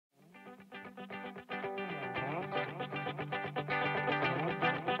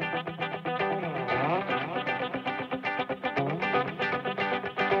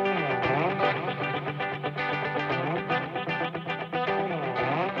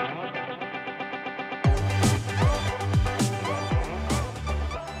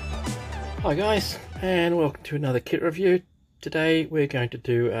Hi guys, and welcome to another kit review. Today we're going to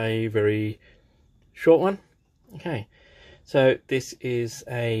do a very short one. Okay, so this is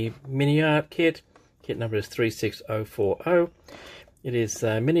a Miniart kit. Kit number is 36040. It is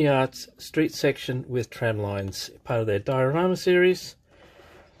Miniart's street section with tram lines, part of their Diorama series.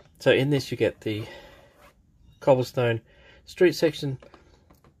 So in this you get the cobblestone street section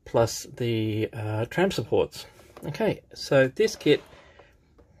plus the tram supports. Okay, so this kit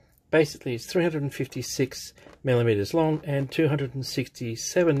basically it's 356 millimeters long and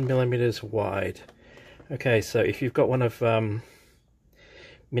 267 millimeters wide. Okay, so if you've got one of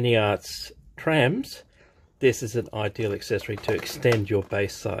Miniart's trams, this is an ideal accessory to extend your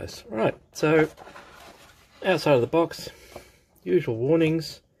base size. Right, so outside of the box, usual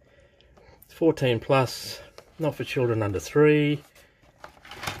warnings, 14 plus, not for children under 3.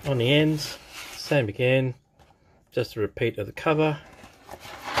 On the ends, same again, just a repeat of the cover.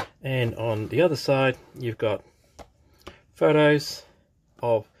 And on the other side you've got photos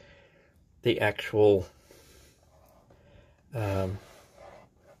of the actual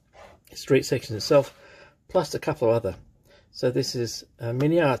street section itself, plus a couple of other. So this is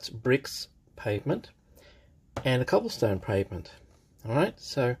Miniart's bricks pavement and a cobblestone pavement. Alright,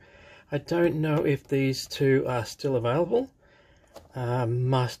 so I don't know if these two are still available.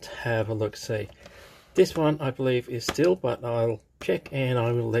 Must have a look-see. This one I believe is still, but I'll check and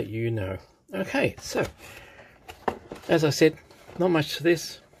I will let you know. Okay, so as I said, not much to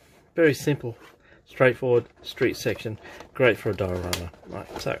this. Very simple, straightforward street section. Great for a diorama.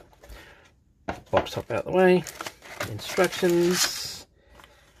 Right, so box top out the way. Instructions,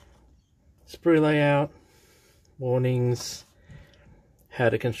 sprue layout, warnings, how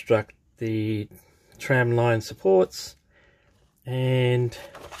to construct the tram line supports, and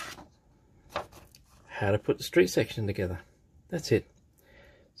how to put the street section together. That's it.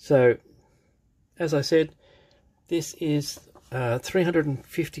 So as I said, this is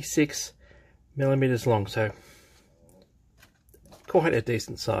 356 millimeters long, so quite a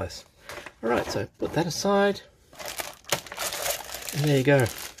decent size. Alright, so put that aside, and there you go,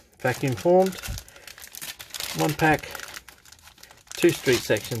 vacuum formed, one pack, 2 street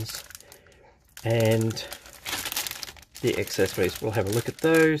sections, and the accessories. We'll have a look at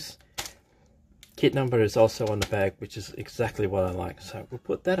those. Kit number is also on the bag, which is exactly what I like. So we'll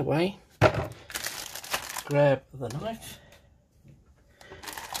put that away. Grab the knife.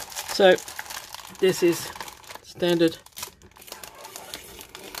 So this is standard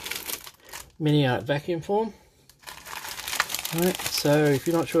Miniart vacuum form. Alright, so if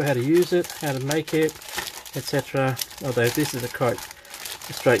you're not sure how to use it, how to make it, etc., although this is quite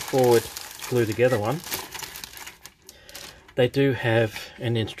a straightforward glue together one, they do have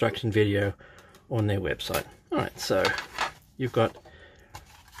an instruction video on their website. Alright, so you've got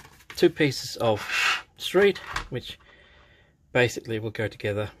 2 pieces of street, which basically will go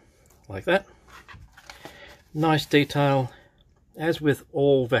together like that. Nice detail. As with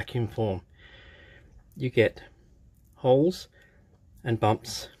all vacuum form, you get holes and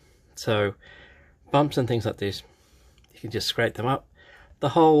bumps. So bumps and things like this, you can just scrape them up. The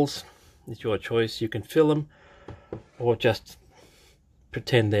holes is your choice. You can fill them or just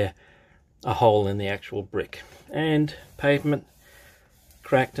pretend they're a hole in the actual brick. And pavement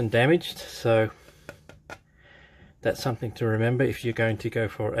cracked and damaged, so that's something to remember if you're going to go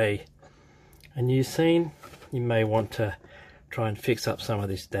for a new scene. You may want to try and fix up some of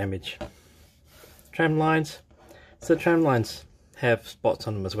this damage. Tram lines, so tram lines have spots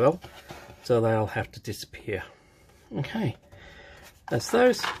on them as well, so they'll have to disappear. Okay, that's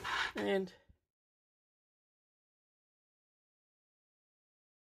those, and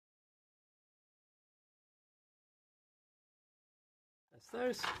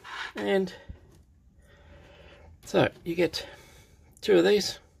those, and so you get 2 of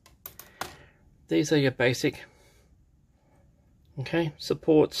these. These are your basic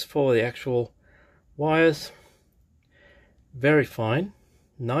supports for the actual wires. Very fine,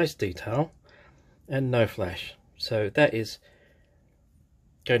 nice detail, and no flash. So that is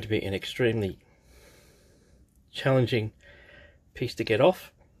going to be an extremely challenging piece to get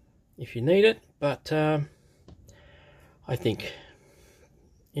off if you need it, but I think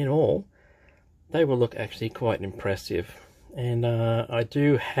in all they will look actually quite impressive. And I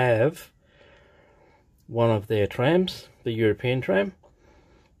do have one of their trams, the European tram,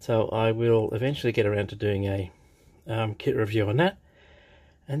 so I will eventually get around to doing a kit review on that,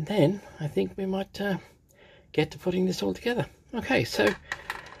 and then I think we might get to putting this all together. Okay, so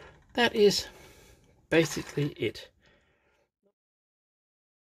that is basically it.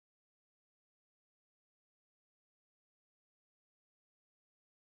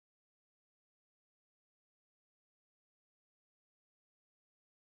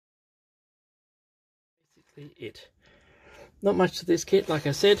 it. Not much to this kit, like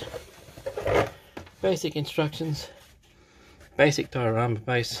I said. Basic instructions, basic diorama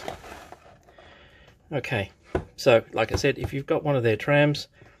base. Okay, so like I said, if you've got one of their trams,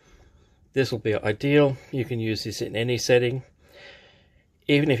 this will be ideal. You can use this in any setting.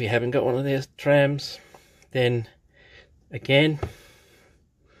 Even if you haven't got one of their trams, then again,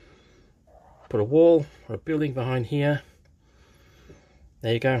 put a wall or a building behind here.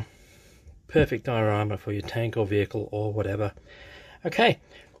 There you go. Perfect diorama for your tank or vehicle or whatever. Okay,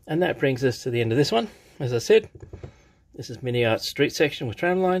 and that brings us to the end of this one. As I said, this is Miniart street section with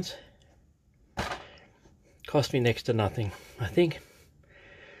tram lines. Cost me next to nothing. I think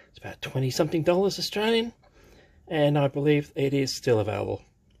it's about 20 something dollars Australian, and I believe it is still available.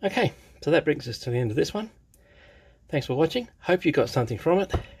 Okay, so that brings us to the end of this one. Thanks for watching. Hope you got something from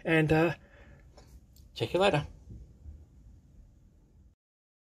it, and check you later.